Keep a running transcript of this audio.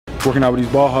Working out with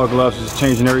these ball hog gloves is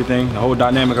changing everything, the whole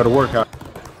dynamic of the workout.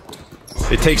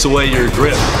 It takes away your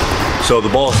grip, so the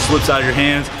ball slips out of your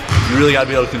hands. You really got to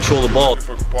be able to control the ball.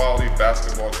 For quality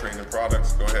basketball training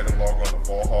products, go ahead and log on to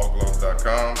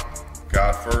ballhoggloves.com.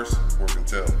 God first, work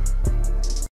until.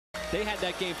 They had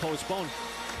that game postponed.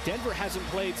 Denver hasn't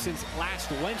played since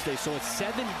last Wednesday, so a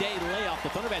 7-day layoff. The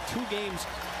Thunder had 2 games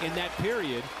in that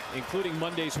period, including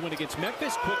Monday's win against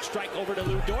Memphis. Quick strike over to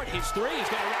Lou Dort. His 3 is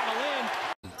going to rattle in.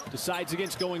 Decides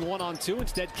against going 1-on-2.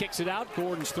 Instead kicks it out.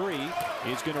 Gordon's 3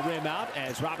 is going to rim out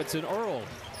as Robinson Earl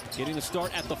getting the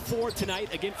start at the 4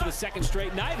 tonight. Again for the 2nd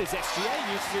straight night as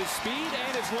SGA uses his speed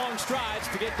and his long strides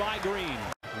to get by Green.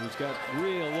 He's got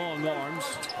real long arms.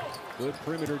 Good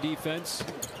perimeter defense.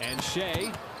 And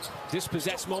Shai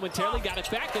dispossessed momentarily. Got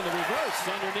it back in the reverse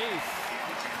underneath.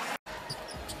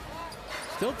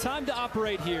 Still time to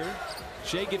operate here.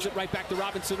 Shai gives it right back to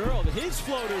Robinson Earl. His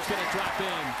floater is going to drop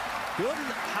in. Good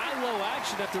high-low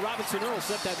action after Robinson Earl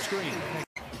set that screen.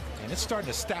 And it's starting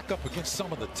to stack up against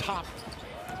some of the top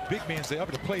big men they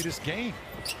ever to play this game.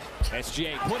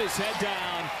 SGA put his head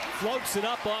down, floats it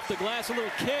up off the glass, a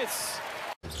little kiss.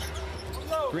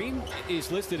 Green is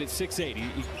listed at 6'8".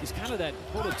 He's kind of that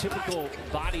prototypical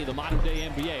body of the modern-day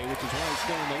NBA, which is why he's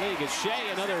still in the league. As Shai,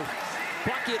 another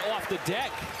bucket off the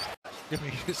deck. I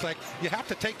mean, it's like you have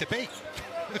to take the bait.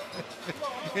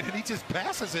 And he just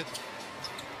passes it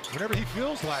whenever he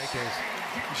feels like,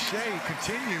 as Shai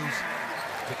continues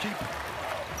to keep.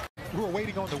 We were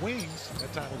waiting on the wings.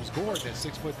 That time it was Gordon at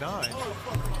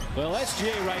 6'9". Well,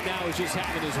 SGA right now is just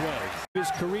having his way.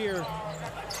 His career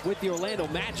with the Orlando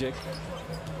Magic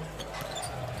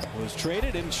was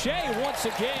traded, and Shai once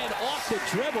again off the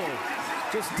dribble.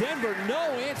 Just Denver, no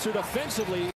answer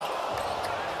defensively.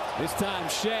 This time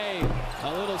Shai,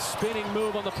 a little spinning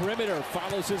move on the perimeter,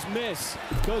 follows his miss,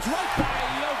 goes right by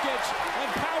Jokic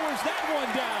and powers that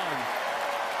one down.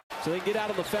 So they get out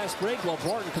of the fast break while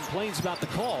Barton complains about the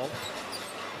call.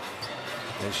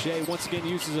 As Shai once again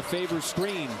uses a Favors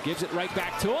screen, gives it right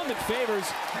back to him, and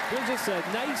Favors gives us a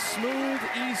nice, smooth,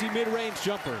 easy mid-range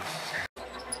jumper.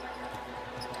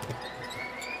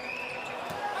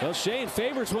 Well, Shai and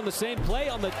Favors won the same play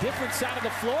on the different side of the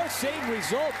floor, same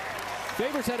result.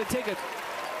 Favors had to take a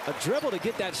dribble to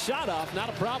get that shot off, not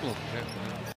a problem.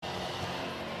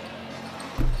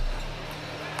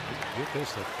 Get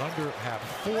this, the Thunder have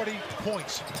 40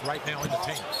 points right now in the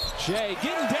team. Shai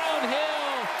getting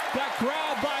downhill, got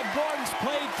grabbed by Barton,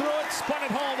 played through it, spun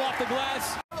it home off the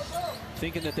glass.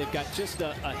 Thinking that they've got just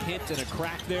a hint and a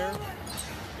crack there.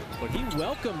 But he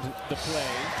welcomed the play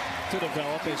to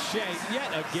develop as Shai yet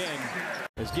again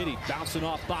as Giddey bouncing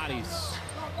off bodies.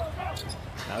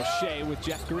 Now Shai with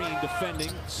Jeff Green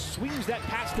defending, swings that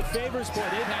pass to Favors. Boy,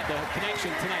 they've had the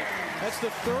connection tonight. That's the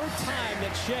 3rd time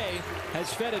that Shai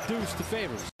has fed a deuce to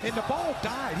Favors. And the ball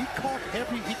died. He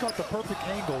caught the perfect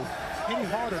angle. Any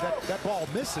harder, that ball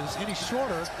misses. Any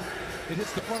shorter, it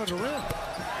hits the front of the rim.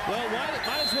 Well,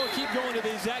 might as well keep going to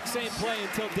the exact same play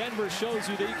until Denver shows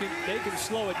you that they can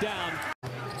slow it down.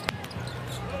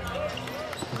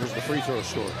 Here's the free throw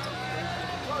score.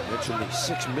 Mentioned the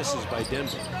 6 misses by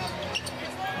Denver.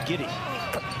 Giddey.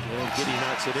 And Giddey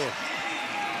knocks it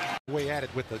in. Way at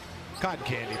it with the cotton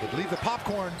candy, but leave the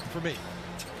popcorn for me.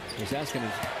 He's asking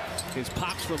his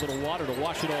pops for a little water to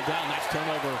wash it all down. Nice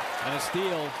turnover and a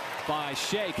steal by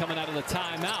Shai coming out of the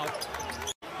timeout.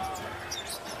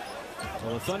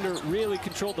 Well, the Thunder really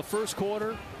controlled the first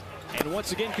quarter, and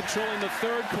once again controlling the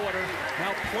third quarter.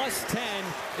 Now plus 10,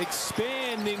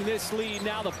 expanding this lead,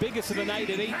 now the biggest of the night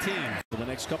at 18. For the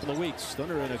next couple of weeks,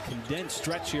 Thunder in a condensed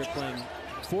stretch here, playing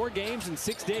 4 games in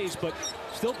 6 days, but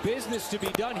still business to be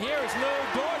done here as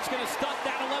Lou Dort's going to stop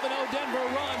that 11-0 Denver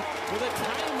run with a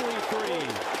timely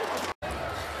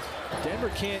 3.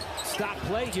 Denver can't stop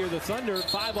play here. The Thunder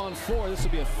 5-on-4. This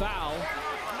will be a foul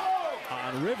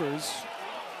on Rivers.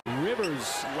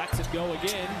 Rivers lets it go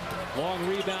again. Long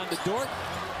rebound to Dort,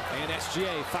 and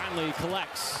SGA finally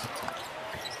collects.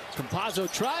 Campazzo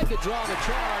tried to draw the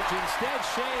charge. Instead,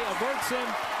 Shai averts him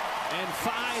and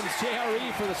finds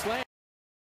JRE for the slam.